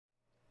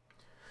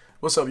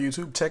What's up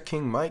YouTube, Tech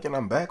King Mike, and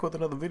I'm back with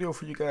another video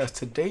for you guys.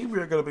 Today we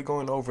are going to be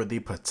going over the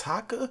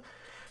Pitaka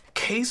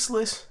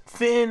caseless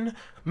thin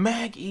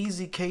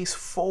MagEZ case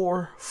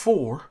 4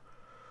 for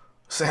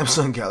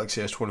Samsung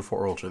Galaxy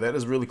S24 Ultra. That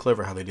is really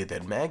clever how they did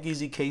that.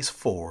 MagEZ case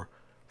 4.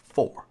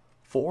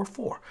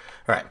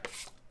 Alright,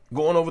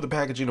 going over the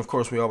packaging. Of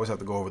course, we always have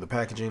to go over the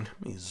packaging.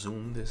 Let me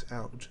zoom this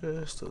out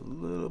just a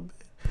little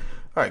bit.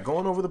 Alright,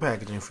 going over the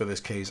packaging for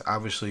this case.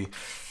 Obviously,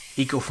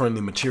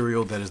 eco-friendly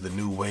material. That is the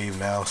new wave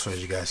now, so as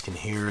you guys can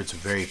hear, it's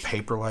very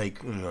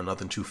paper-like,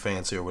 nothing too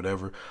fancy or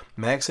whatever.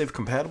 MagSafe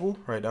compatible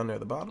right down there at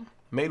the bottom.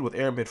 Made with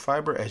aramid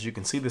fiber. As you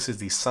can see, this is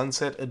the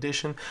Sunset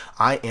edition.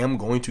 I am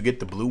going to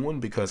get the blue one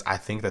because I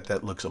think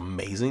that looks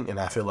amazing, and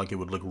I feel like it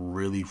would look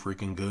really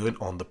freaking good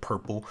on the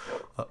purple,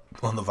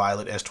 on the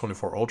violet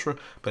S24 Ultra.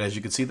 But as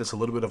you can see, that's a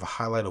little bit of a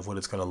highlight of what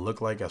it's going to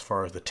look like as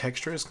far as the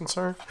texture is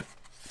concerned.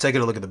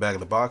 Taking a look at the back of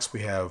the box,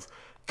 we have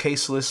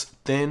caseless,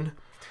 thin,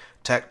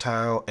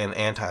 tactile, and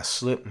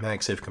anti-slip,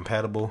 MagSafe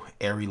compatible,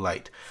 airy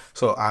light.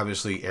 So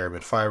obviously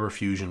aramid fiber,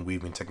 fusion,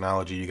 weaving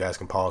technology. You guys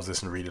can pause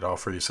this and read it all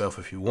for yourself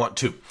if you want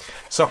to.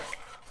 So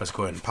let's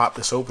go ahead and pop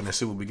this open and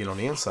see what we get on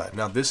the inside.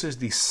 Now this is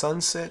the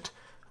Sunset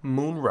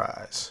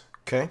Moonrise.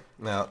 Okay,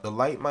 now the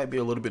light might be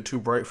a little bit too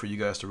bright for you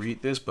guys to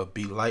read this, but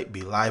be light,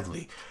 be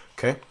lively.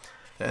 Okay,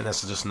 and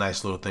that's just a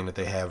nice little thing that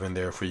they have in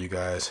there for you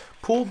guys.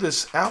 Pull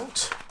this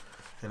out.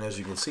 And as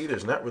you can see,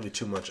 there's not really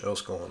too much else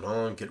going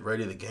on. Get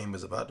ready, the game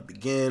is about to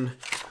begin.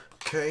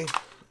 Okay,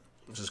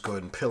 just go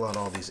ahead and peel out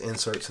all these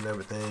inserts and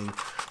everything.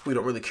 We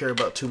don't really care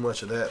about too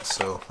much of that,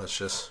 so let's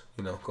just,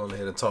 go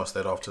ahead and toss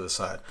that off to the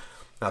side.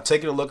 Now,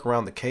 taking a look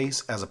around the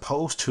case, as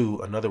opposed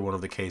to another one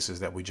of the cases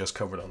that we just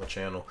covered on the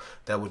channel,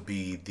 that would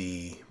be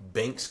the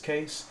Banks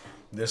case.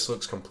 This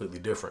looks completely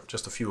different.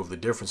 Just a few of the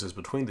differences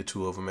between the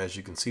two of them. As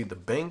you can see, the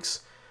Banks,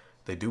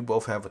 they do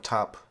both have a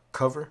top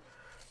cover,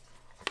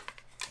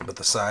 but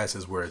the size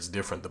is where it's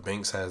different. The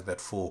Banks has that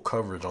full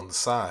coverage on the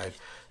side,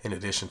 in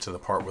addition to the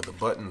part where the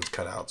buttons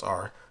cutouts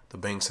are. The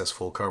Banks has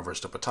full coverage.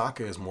 The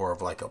Pitaka is more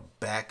of like a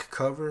back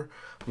cover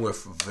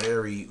with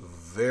very,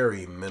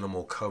 very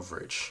minimal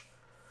coverage.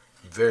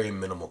 Very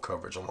minimal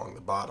coverage along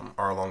the bottom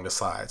or along the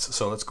sides.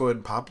 So let's go ahead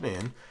and pop it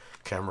in.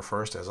 Camera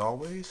first as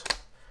always.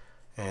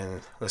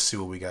 And let's see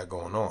what we got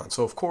going on.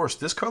 So of course,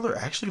 this color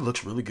actually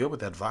looks really good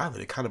with that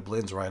violet. It kind of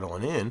blends right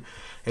on in.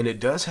 And it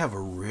does have a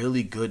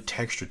really good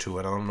texture to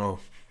it. I don't know.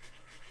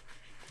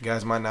 You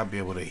guys might not be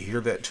able to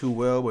hear that too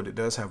well, but it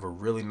does have a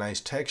really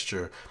nice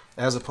texture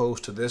as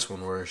opposed to this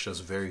one where it's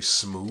just very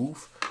smooth.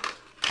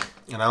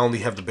 And I only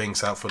have the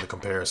Banks out for the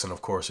comparison.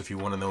 Of course, if you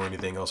want to know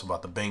anything else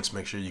about the Banks,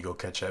 make sure you go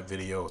catch that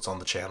video. It's on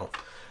the channel.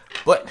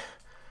 But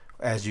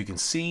as you can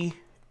see,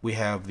 we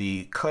have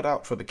the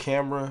cutout for the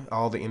camera,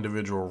 all the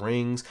individual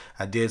rings.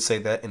 I did say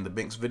that in the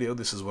Banks video.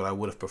 This is what I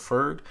would have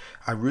preferred.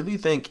 I really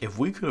think if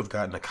we could have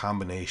gotten a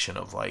combination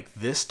of like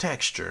this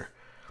texture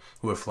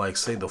with like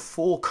say the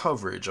full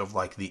coverage of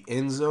like the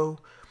Enzo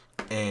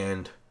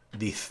and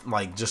the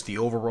like just the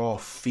overall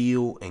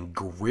feel and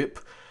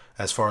grip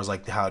as far as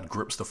like how it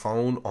grips the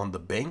phone on the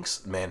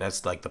Banks, man,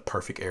 that's like the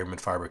perfect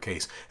aramid fiber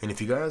case. And if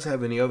you guys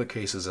have any other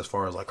cases as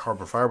far as like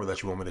carbon fiber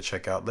that you want me to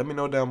check out, let me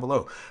know down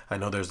below. I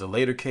know there's the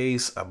later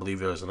case. I believe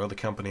there's another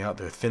company out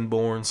there,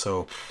 Thinborn.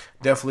 So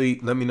definitely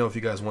let me know if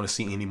you guys want to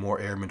see any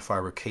more aramid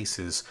fiber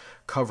cases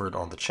covered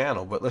on the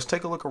channel. But let's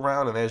take a look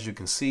around, and as you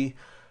can see,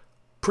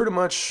 pretty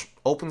much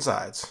open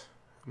sides.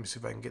 Let me see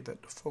if I can get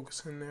that to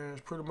focus in there.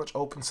 It's pretty much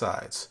open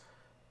sides.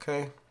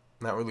 Okay,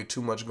 not really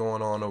too much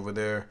going on over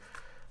there.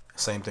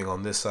 Same thing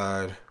on this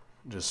side,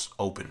 just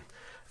open.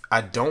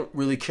 I don't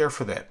really care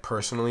for that.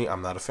 Personally,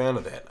 I'm not a fan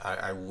of that.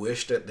 I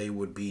wish that they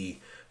would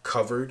be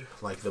covered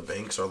like the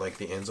Banks or like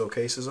the Enzo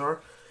cases are.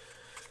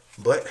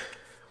 But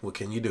what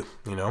can you do?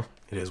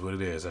 It is what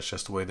it is. That's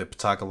just the way that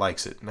Pitaka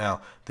likes it.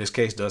 Now, this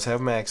case does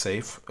have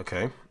MagSafe,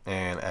 okay?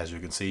 And as you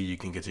can see, you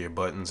can get to your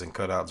buttons and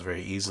cutouts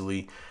very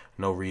easily.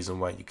 No reason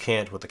why you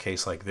can't with a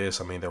case like this.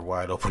 I mean, they're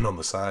wide open on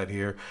the side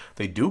here.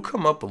 They do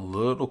come up a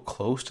little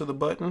close to the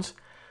buttons.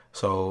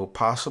 So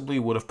possibly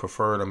would have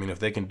preferred, I mean, if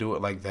they can do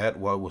it like that,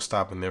 what was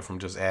stopping them from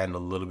just adding a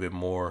little bit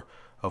more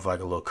of like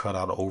a little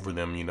cutout over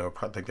them?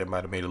 I think that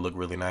might have made it look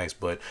really nice.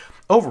 But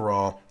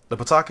overall, the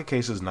Pitaka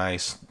case is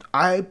nice.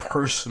 I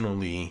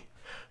personally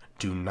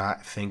do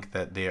not think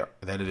that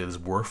it is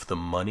worth the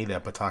money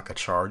that Pitaka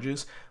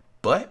charges,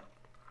 but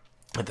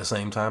at the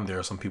same time, there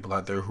are some people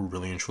out there who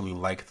really and truly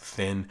like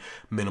thin,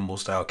 minimal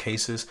style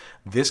cases.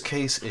 This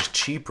case is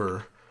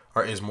cheaper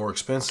or is more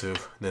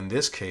expensive than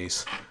this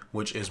case,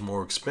 which is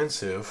more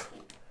expensive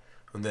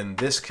than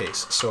this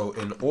case. So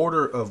in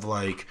order of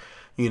like,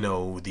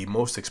 the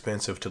most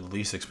expensive to the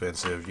least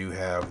expensive, you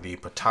have the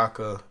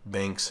Pitaka,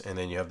 Banks, and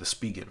then you have the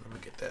Spigen. Let me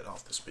get that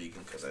off the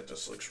Spigen because that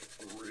just looks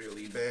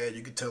really bad.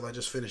 You can tell I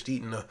just finished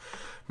eating a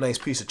nice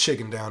piece of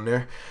chicken down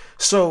there.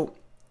 So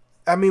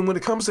I mean, when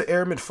it comes to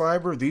aramid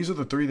fiber, these are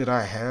the three that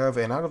I have,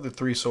 and out of the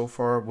three so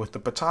far, with the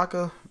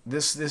Pitaka,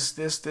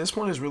 this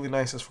one is really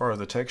nice as far as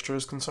the texture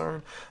is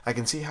concerned. I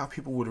can see how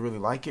people would really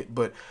like it,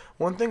 but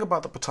one thing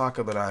about the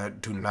Pitaka that I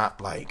do not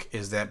like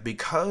is that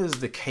because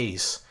the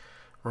case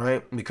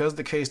right? Because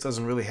the case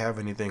doesn't really have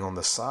anything on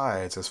the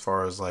sides as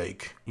far as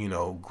like, you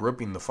know,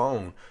 gripping the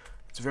phone,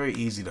 it's very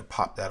easy to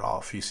pop that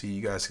off. You see,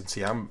 you guys can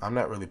see I'm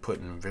not really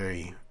putting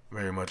very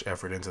much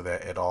effort into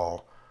that at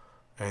all.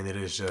 And it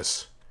is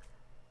just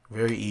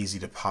very easy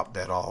to pop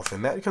that off.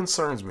 And that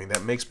concerns me.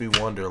 That makes me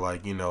wonder,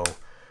 like, you know,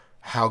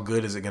 how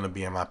good is it going to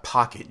be in my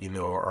pocket, you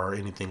know, or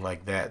anything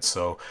like that.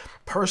 So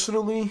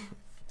personally,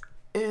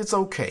 it's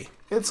okay.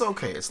 It's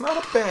okay. It's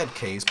not a bad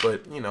case,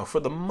 but, you know, for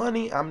the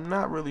money, I'm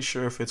not really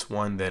sure if it's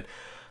one that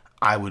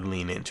I would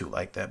lean into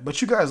like that.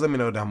 But you guys let me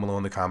know down below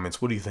in the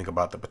comments, what do you think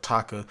about the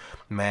Pitaka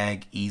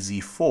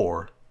MagEZ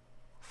 4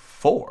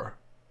 for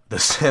the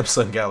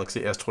Samsung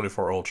Galaxy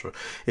S24 Ultra?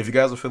 If you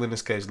guys are feeling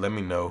this case, let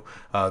me know.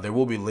 There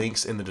will be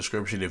links in the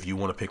description if you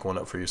want to pick one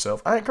up for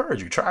yourself. I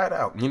encourage you, try it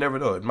out. You never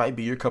know, it might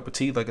be your cup of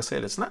tea. Like I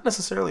said, it's not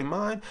necessarily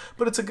mine,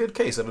 but it's a good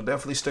case. It'll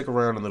definitely stick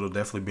around and it'll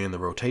definitely be in the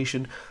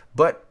rotation.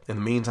 But in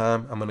the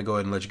meantime, I'm going to go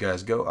ahead and let you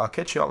guys go. I'll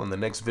catch y'all in the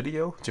next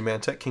video. It's your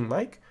man Tech King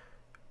Mike.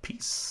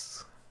 Peace.